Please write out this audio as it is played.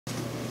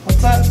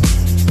What's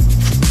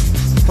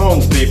that?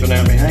 Phone's beeping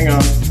at me. Hang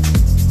on.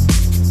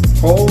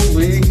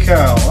 Holy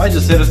cow. I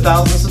just hit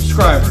 1,000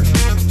 subscribers.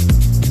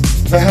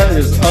 That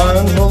is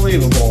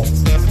unbelievable.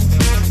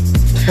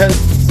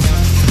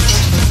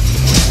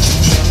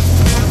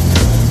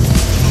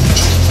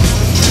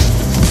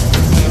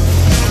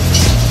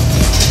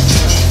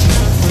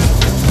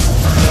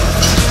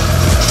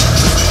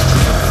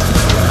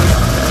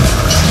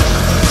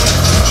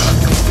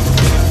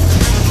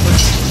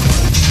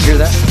 Hear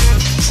that?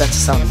 That's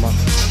the sound of money.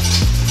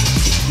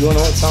 You wanna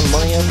know what the sound of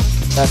money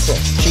is? That's it.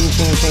 Ching,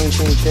 ching, ching,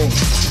 ching, ching.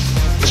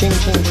 Ching,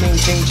 ching, ching,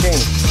 ching,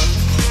 ching.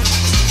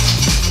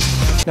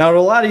 Now, to a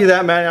lot of you,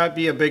 that might not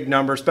be a big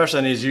number, especially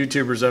on these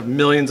YouTubers of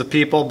millions of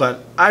people,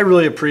 but I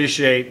really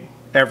appreciate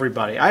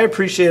everybody. I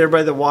appreciate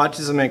everybody that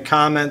watches them and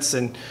comments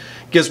and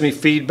gives me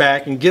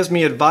feedback and gives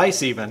me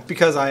advice even.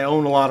 Because I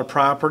own a lot of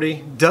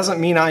property doesn't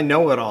mean I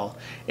know it all.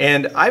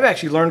 And I've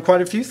actually learned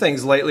quite a few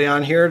things lately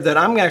on here that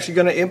I'm actually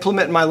going to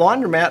implement in my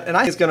laundromat, and I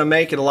think it's going to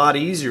make it a lot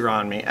easier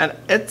on me. And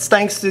it's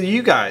thanks to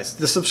you guys,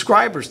 the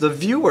subscribers, the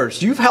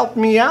viewers. You've helped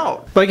me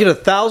out. If I get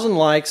 1,000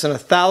 likes and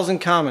 1,000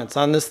 comments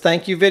on this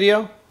thank you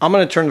video, I'm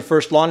going to turn the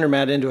first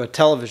laundromat into a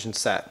television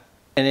set.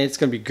 And it's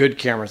going to be good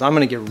cameras. I'm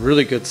going to get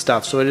really good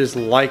stuff, so it is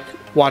like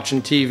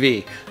watching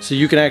TV. So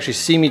you can actually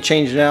see me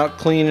changing it out,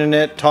 cleaning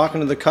it,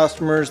 talking to the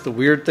customers, the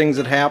weird things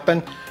that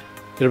happen.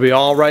 It'll be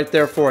all right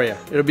there for you.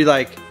 It'll be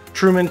like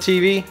Truman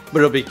TV, but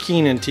it'll be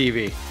Keenan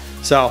TV.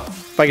 So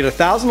if I get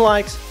 1,000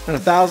 likes and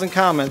 1,000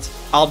 comments,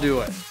 I'll do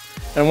it.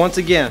 And once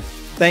again,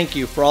 thank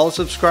you for all the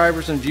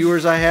subscribers and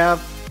viewers I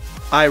have.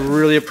 I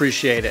really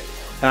appreciate it.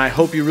 And I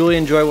hope you really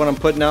enjoy what I'm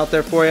putting out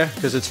there for you,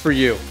 because it's for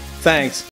you. Thanks.